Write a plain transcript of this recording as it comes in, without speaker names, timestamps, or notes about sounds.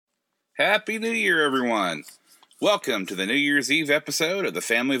Happy New Year, everyone. Welcome to the New Year's Eve episode of The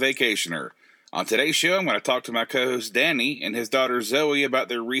Family Vacationer. On today's show, I'm going to talk to my co-host Danny and his daughter Zoe about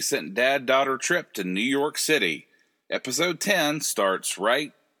their recent dad-daughter trip to New York City. Episode 10 starts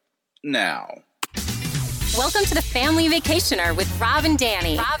right now. Welcome to The Family Vacationer with Rob and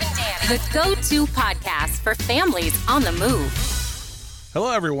Danny. The go-to podcast for families on the move. Hello,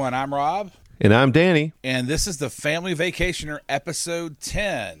 everyone. I'm Rob. And I'm Danny. And this is The Family Vacationer, episode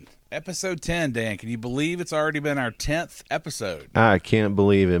 10. Episode 10, Dan. Can you believe it's already been our 10th episode? I can't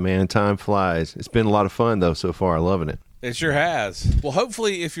believe it, man. Time flies. It's been a lot of fun, though, so far. Loving it. It sure has. Well,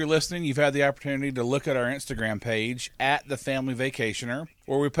 hopefully, if you're listening, you've had the opportunity to look at our Instagram page, at The Family Vacationer,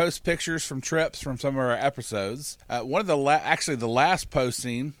 where we post pictures from trips from some of our episodes. One of the last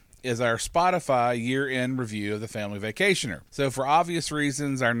posting is our Spotify year-end review of The Family Vacationer. So for obvious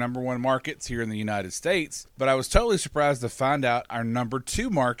reasons, our number one market's here in the United States, but I was totally surprised to find out our number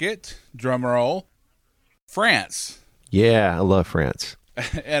two market, drumroll, France. Yeah, I love France.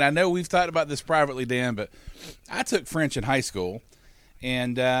 And I know we've talked about this privately, Dan, but I took French in high school,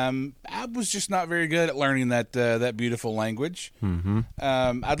 and I was just not very good at learning that beautiful language. Mm-hmm.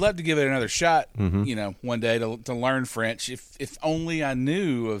 I'd love to give it another shot, one day to learn French. If only I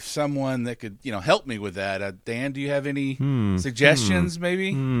knew of someone that could, help me with that. Dan, do you have any suggestions,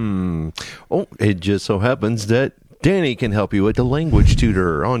 maybe? Oh, it just so happens that Danny can help you with the language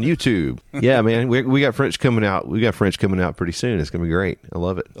tutor on YouTube. Yeah, man, we got French coming out. We got French coming out pretty soon. It's going to be great. I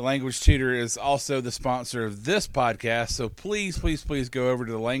love it. The language tutor is also the sponsor of this podcast, so please go over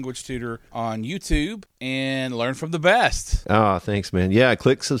to the language tutor on YouTube and learn from the best. Oh, thanks, man. Yeah,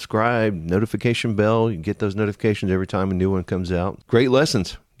 click subscribe, notification bell. You get those notifications every time a new one comes out. Great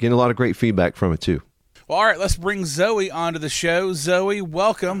lessons. Getting a lot of great feedback from it, too. Well, all right, let's bring Zoe onto the show. Zoe,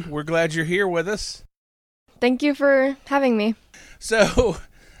 welcome. We're glad you're here with us. Thank you for having me. So,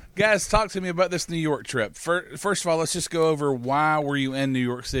 guys, talk to me about this New York trip. First of all, let's just go over why were you in New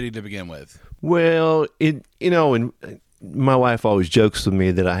York City to begin with? Well, and my wife always jokes with me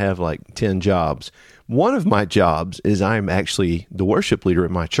that I have like 10 jobs. One of my jobs is I'm actually the worship leader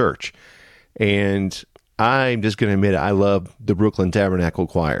at my church. And I'm just going to admit it, I love the Brooklyn Tabernacle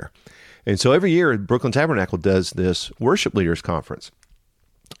Choir. And so every year, Brooklyn Tabernacle does this worship leaders conference.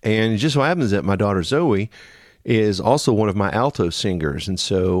 And it just so happens that my daughter Zoe is also one of my alto singers. And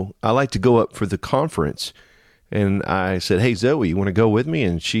so I like to go up for the conference. And I said, hey, Zoe, you want to go with me?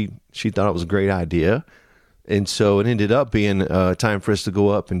 And she thought it was a great idea. And so it ended up being time for us to go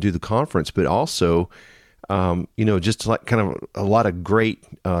up and do the conference, but also, just like kind of a lot of great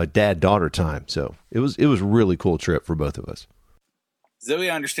dad-daughter time. So it was a really cool trip for both of us.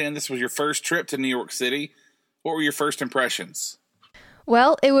 Zoe, I understand this was your first trip to New York City. What were your first impressions?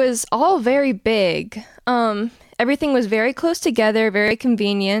 Well, it was all very big. Everything was very close together, very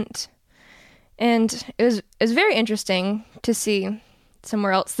convenient, and it was very interesting to see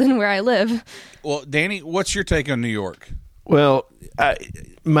somewhere else than where I live. Well, Danny, what's your take on New York? Well,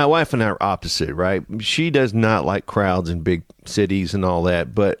 my wife and I are opposite, right? She does not like crowds in big cities and all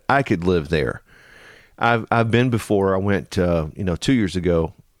that, but I could live there. I've been before. I went 2 years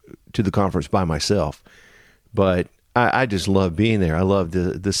ago to the conference by myself, but I just love being there. I love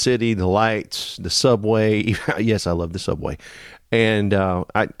the city, the lights, the subway. Yes, I love the subway. And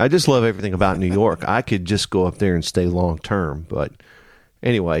I just love everything about New York. I could just go up there and stay long term. But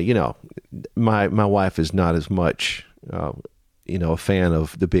anyway, my wife is not as much, a fan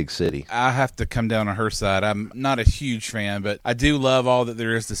of the big city. I have to come down on her side. I'm not a huge fan, but I do love all that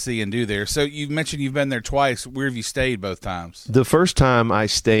there is to see and do there. So you mentioned you've been there twice. Where have you stayed both times? The first time I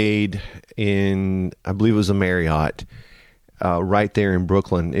stayed in, I believe it was a Marriott, right there in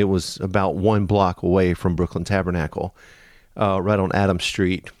Brooklyn. It was about 1 block away from Brooklyn Tabernacle, right on Adams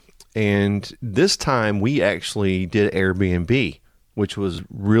Street. And this time we actually did Airbnb, which was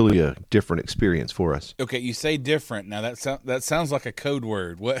really a different experience for us. Okay, you say different. Now, that sounds like a code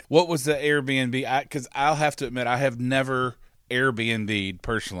word. What was the Airbnb? Because I'll have to admit, I have never Airbnb'd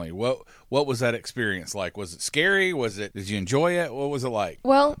personally. What was that experience like? Was it scary? Did you enjoy it? What was it like?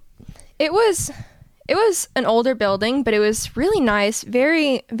 Well, it was an older building, but it was really nice,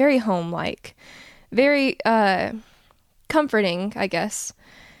 very, very home-like, very comforting, I guess.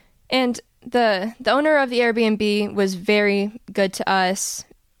 And the owner of the Airbnb was very good to us,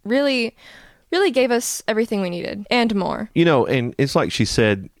 really gave us everything we needed and more. And it's like she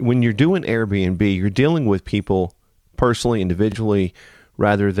said, when you're doing Airbnb, you're dealing with people personally, individually,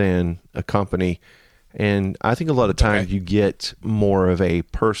 rather than a company. And I think a lot of times you get more of a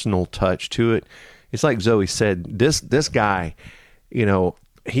personal touch to it. It's like Zoe said, this guy, he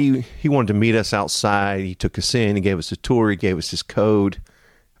wanted to meet us outside. He took us in. He gave us a tour. He gave us his code.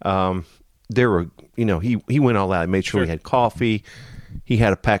 There were, he went all out. He made sure we had coffee. He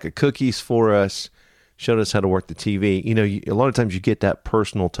had a pack of cookies for us, showed us how to work the TV. A lot of times you get that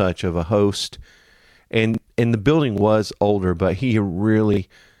personal touch of a host. And the building was older, but he really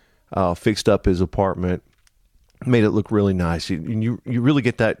fixed up his apartment, made it look really nice. You really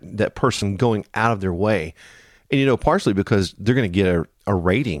get that person going out of their way. And, partially because they're going to get a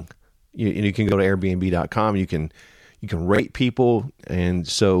rating. You can go to Airbnb.com. You can rate people. And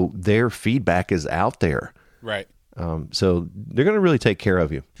so their feedback is out there. Right. So they're going to really take care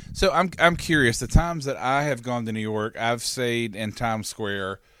of you. So I'm curious. The times that I have gone to New York, I've stayed in Times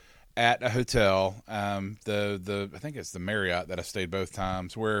Square at a hotel. I think it's the Marriott that I stayed both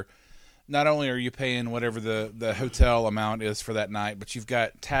times, where not only are you paying whatever the hotel amount is for that night, but you've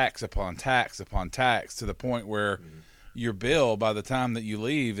got tax upon tax upon tax to the point where your bill by the time that you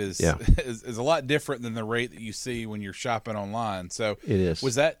leave is a lot different than the rate that you see when you're shopping online. So it is.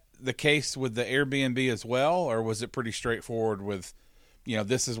 Was that the case with the Airbnb as well, or was it pretty straightforward with,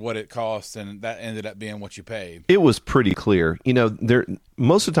 this is what it costs and that ended up being what you paid? It was pretty clear.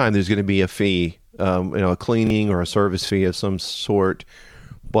 Most of the time there's going to be a fee, a cleaning or a service fee of some sort,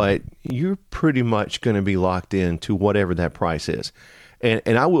 but you're pretty much going to be locked in to whatever that price is. And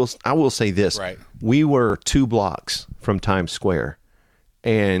I will say this, right. We were 2 blocks from Times Square.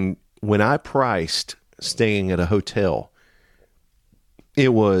 And when I priced staying at a hotel, it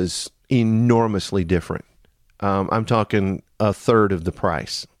was enormously different. I'm talking a third of the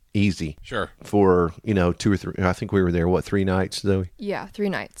price, easy. Sure. For 2 or 3. I think we were there 3 nights, Zoe? Yeah, 3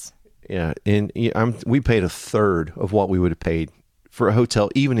 nights. Yeah, and we paid a third of what we would have paid for a hotel,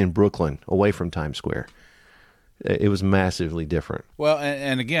 even in Brooklyn, away from Times Square. It was massively different. Well,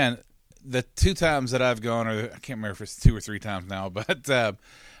 and again, the 2 times that I've gone, or I can't remember if it's 2 or 3 times now, but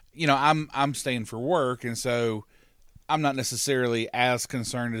I'm staying for work, and so I'm not necessarily as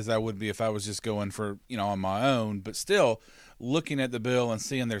concerned as I would be if I was just going for, on my own, but still looking at the bill and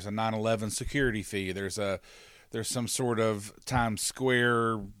seeing there's a 9/11 security fee, there's some sort of Times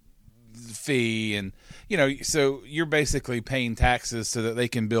Square fee, and so you're basically paying taxes so that they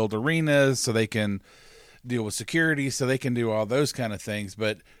can build arenas, so they can deal with security, so they can do all those kind of things.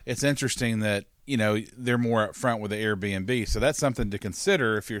 But it's interesting that they're more upfront with the Airbnb, so that's something to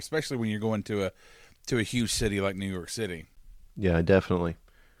consider especially when you're going to a huge city like New York City. Yeah, definitely.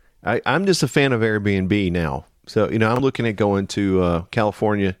 I'm just a fan of Airbnb now. So, I'm looking at going to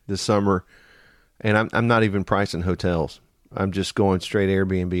California this summer, and I'm not even pricing hotels. I'm just going straight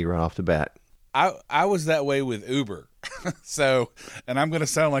Airbnb right off the bat. I was that way with Uber. So, and I'm going to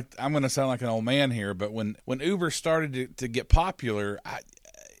sound like an old man here, but when Uber started to get popular,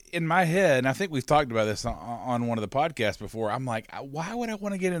 in my head, and I think we've talked about this on one of the podcasts before, I'm like, why would I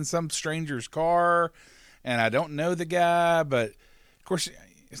want to get in some stranger's car? And I don't know the guy, but of course,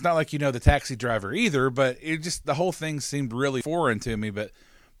 it's not like the taxi driver either, but the whole thing seemed really foreign to me. But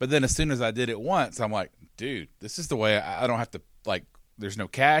then as soon as I did it once, I'm like, dude, this is the way I don't have to, there's no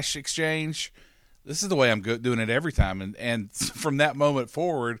cash exchange. This is the way I'm doing it every time. And from that moment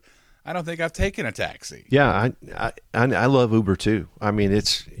forward, I don't think I've taken a taxi. Yeah, I love Uber too. I mean,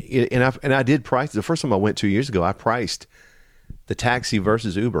 and I did price the first time I went 2 years ago. I priced the taxi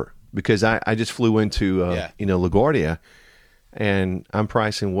versus Uber because I just flew into LaGuardia, and I'm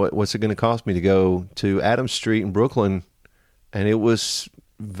pricing what's it going to cost me to go to Adams Street in Brooklyn, and it was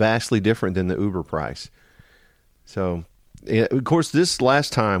vastly different than the Uber price. So, of course, this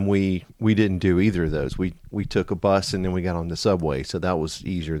last time we didn't do either of those. We took a bus and then we got on the subway, so that was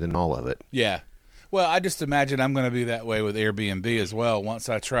easier than all of it. Yeah. Well, I just imagine I'm going to be that way with Airbnb as well. Once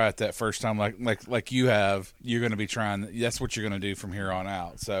I try it that first time, like you have, you're going to be trying. That's what you're going to do from here on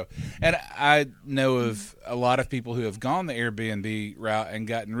out. So, and I know of a lot of people who have gone the Airbnb route and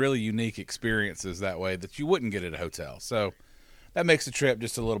gotten really unique experiences that way that you wouldn't get at a hotel. So that makes the trip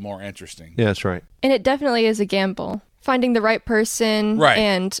just a little more interesting. Yeah, that's right. And it definitely is a gamble. Finding the right person. Right.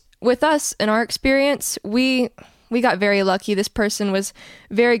 And with us, in our experience, we got very lucky. This person was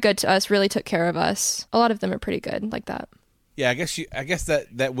very good to us, really took care of us. A lot of them are pretty good like that. Yeah, I guess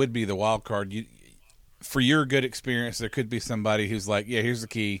that would be the wild card. For your good experience, there could be somebody who's like, yeah, here's the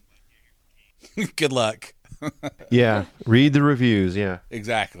key. Good luck. Yeah, read the reviews, yeah.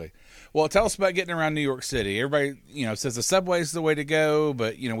 Exactly. Well, tell us about getting around New York City. Everybody, says the subway is the way to go,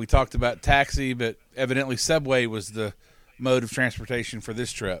 but, we talked about taxi, but evidently subway was the mode of transportation for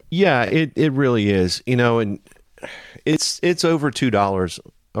this trip. Yeah, it really is. And it's over $2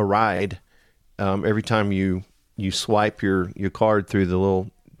 a ride every time you swipe your card through the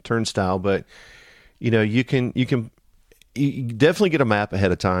little turnstile, but you definitely get a map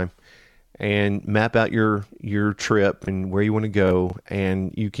ahead of time. and map out your trip and where you want to go.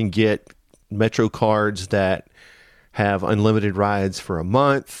 And you can get Metro cards that have unlimited rides for a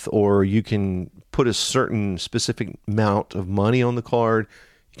month, or you can put a certain specific amount of money on the card.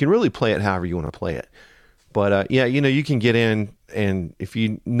 You can really play it however you want to play it. But you can get in, and if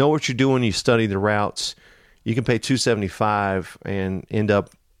you know what you're doing, you study the routes, you can pay $275 and end up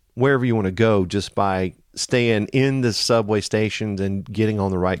wherever you want to go just by staying in the subway stations and getting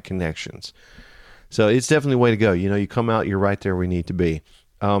on the right connections. So it's definitely a way to go. You come out, you're right there where you need to be.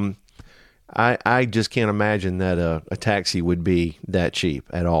 I just can't imagine that a taxi would be that cheap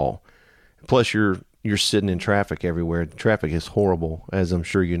at all. Plus, you're sitting in traffic everywhere. Traffic is horrible, as I'm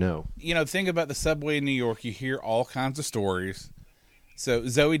sure you know. Think about the subway in New York. You hear all kinds of stories. So,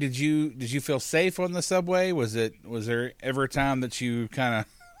 Zoe, did you feel safe on the subway? Was there ever a time that you kind of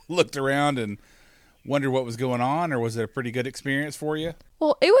looked around and wondered what was going on, or was it a pretty good experience for you?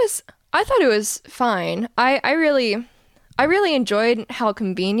 Well, I thought it was fine. I really enjoyed how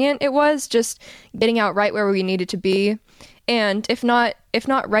convenient it was, just getting out right where we needed to be. And if not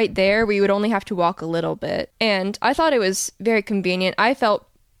right there, we would only have to walk a little bit. And I thought it was very convenient. I felt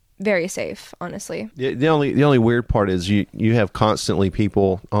very safe, honestly. Yeah, the only weird part is you have constantly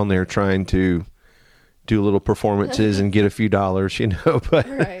people on there trying to do little performances and get a few dollars, but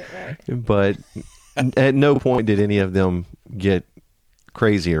Right. But at no point did any of them get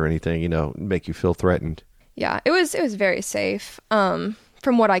crazy or anything, make you feel threatened. Yeah, it was very safe. From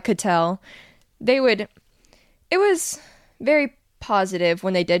what I could tell, it was very positive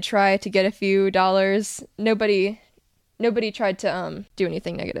when they did try to get a few dollars. Nobody tried to do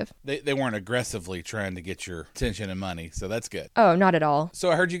anything negative. They weren't aggressively trying to get your attention and money, so that's good. Oh, not at all.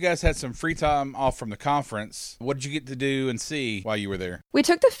 So I heard you guys had some free time off from the conference. What did you get to do and see while you were there? We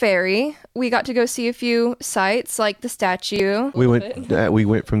took the ferry. We got to go see a few sites like the statue. We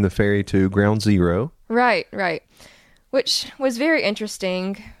went from the ferry to Ground Zero. Right. Which was very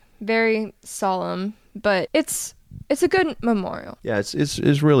interesting, very solemn, but it's a good memorial. Yeah,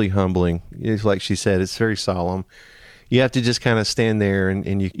 it's really humbling. It's like she said, it's very solemn. You have to just kind of stand there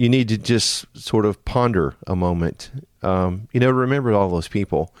and you need to just sort of ponder a moment, remember all those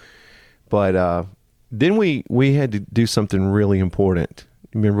people. But then we had to do something really important.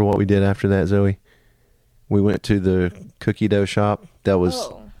 Remember what we did after that, Zoe? We went to the cookie dough shop. That was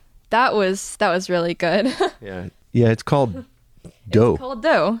really good. Yeah, it's called dough. It's called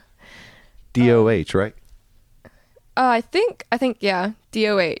dough. DOH, right? I think yeah,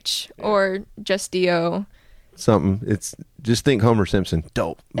 DOH or just DO. Something. It's just think Homer Simpson.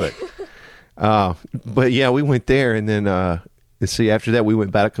 Dope. But yeah, we went there, and then let's see. After that, we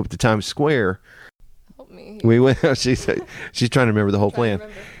went back up to Times Square. Help me. We went. She's trying to remember the whole plan.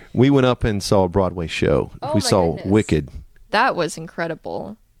 We went up and saw a Broadway show. Oh, we my saw goodness. Wicked. That was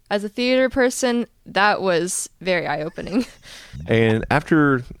incredible. As a theater person, that was very eye-opening. And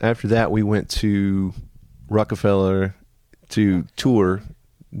after that, we went to Rockefeller to tour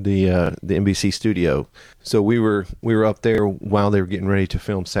the NBC studio. So we were up there while they were getting ready to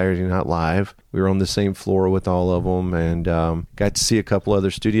film Saturday Night Live. We were on the same floor with all of them, and got to see a couple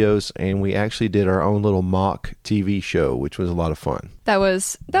other studios. And we actually did our own little mock TV show, which was a lot of fun. That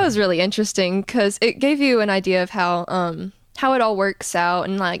was really interesting because it gave you an idea of how it all works out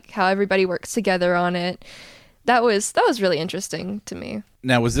and like how everybody works together on it. That was really interesting to me.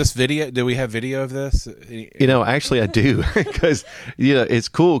 Now, was this video? Do we have video of this? Actually, I do because it's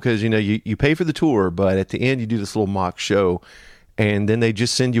cool because you pay for the tour, but at the end you do this little mock show, and then they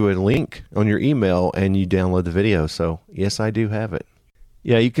just send you a link on your email and you download the video. So yes, I do have it.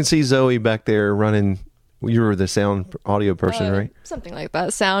 Yeah, you can see Zoe back there running. You were the sound audio person, right? Something like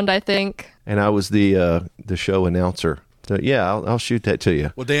that. Sound, I think. And I was the show announcer. So yeah, I'll shoot that to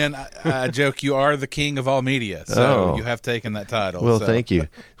you. Well, Dan, I joke you are the king of all media, so you have taken that title. Well, thank you.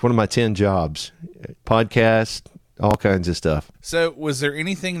 It's one of my 10 jobs. Podcast, all kinds of stuff. So was there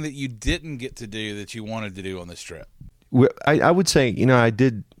anything that you didn't get to do that you wanted to do on this trip? I would say, I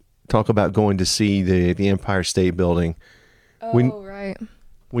did talk about going to see the Empire State Building. Right.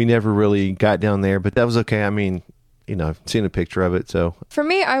 We never really got down there, but that was okay. I mean, I've seen a picture of it, so. For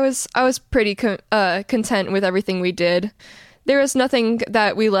me, I was pretty content with everything we did. There was nothing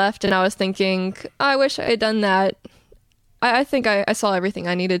that we left, and I was thinking, I wish I had done that. I think I saw everything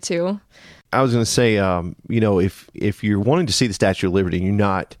I needed to. I was going to say, if you're wanting to see the Statue of Liberty, you're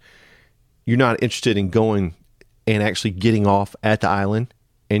not interested in going and actually getting off at the island,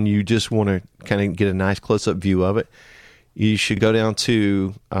 and you just want to kind of get a nice close-up view of it, you should go down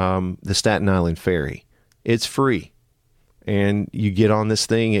to the Staten Island Ferry. It's free, and you get on this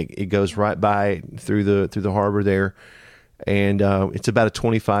thing. It goes right by through the harbor there, And it's about a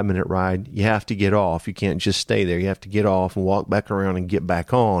 25-minute ride. You have to get off. You can't just stay there. You have to get off and walk back around and get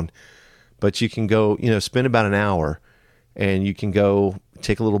back on. But you can go, spend about an hour, and you can go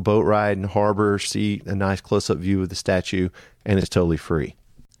take a little boat ride in the harbor, see a nice close-up view of the statue, and it's totally free.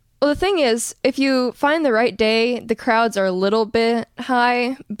 Well, the thing is, if you find the right day, the crowds are a little bit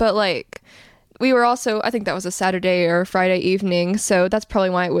high, but like we were also, I think that was a Saturday or Friday evening, so that's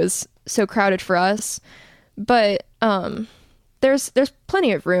probably why it was so crowded for us. But there's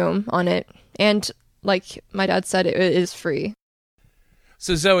plenty of room on it, and like my dad said, it is free.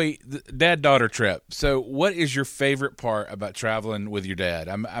 So Zoe, the dad-daughter trip. So what is your favorite part about traveling with your dad?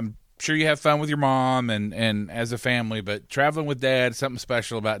 I'm sure you have fun with your mom and as a family, but traveling with dad, something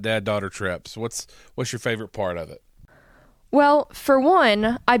special about dad-daughter trips. What's your favorite part of it? Well, for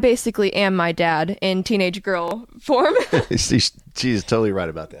one, I basically am my dad in teenage girl form. She's totally right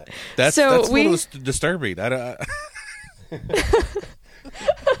about that. That's a little disturbing.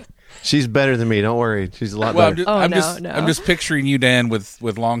 She's better than me. Don't worry. She's a lot better. I'm just picturing you, Dan, with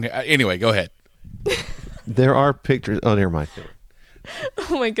long hair. Anyway, go ahead. There are pictures. Oh, never mind.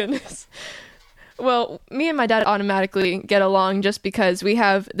 Oh my goodness. Well, me and my dad automatically get along just because we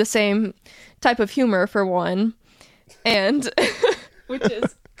have the same type of humor, for one, and which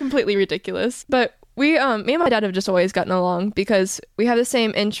is completely ridiculous. But me and my dad have just always gotten along because we have the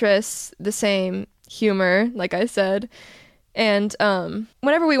same interests, the same humor, like I said. And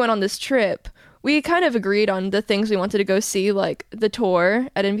whenever we went on this trip, we kind of agreed on the things we wanted to go see, like the tour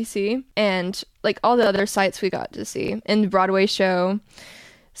at NBC and like all the other sites we got to see and the Broadway show.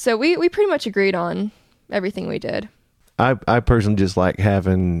 So we pretty much agreed on everything we did. I personally just like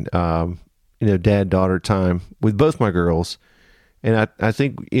having, dad-daughter time with both my girls. And I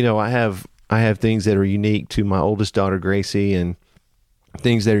think, I have things that are unique to my oldest daughter, Gracie, and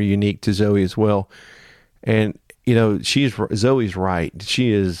things that are unique to Zoe as well. And Zoe's right.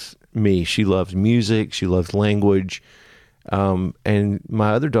 She is me. She loves music. She loves language. And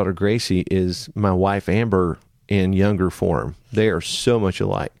my other daughter, Gracie, is my wife, Amber, in younger form. They are so much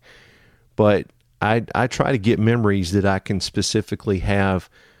alike. But I try to get memories that I can specifically have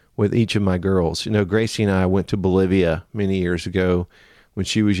with each of my girls. Gracie and I went to Bolivia many years ago when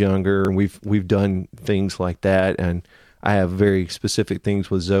she was younger, and we've done things like that. And I have very specific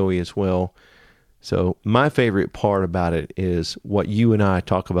things with Zoe as well. So my favorite part about it is what you and I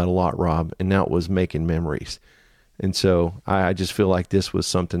talk about a lot, Rob, and that was making memories. And so I just feel like this was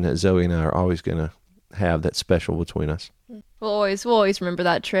something that Zoe and I are always going to have that's special between us. We'll always remember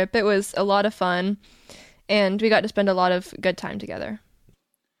that trip. It was a lot of fun, and we got to spend a lot of good time together.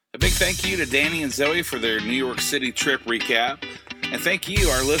 A big thank you to Danny and Zoe for their New York City trip recap. And thank you,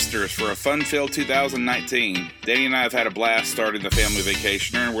 our listeners, for a fun-filled 2019. Danny and I have had a blast starting the Family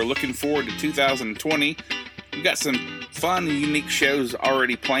Vacationer, and we're looking forward to 2020. We've got some fun and unique shows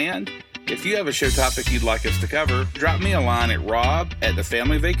already planned. If you have a show topic you'd like us to cover, drop me a line at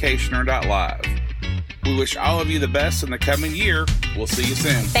rob@thefamilyvacationer.live. We wish all of you the best in the coming year. We'll see you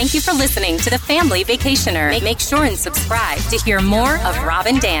soon. Thank you for listening to The Family Vacationer. Make sure and subscribe to hear more of Rob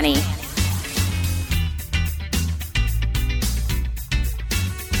and Danny.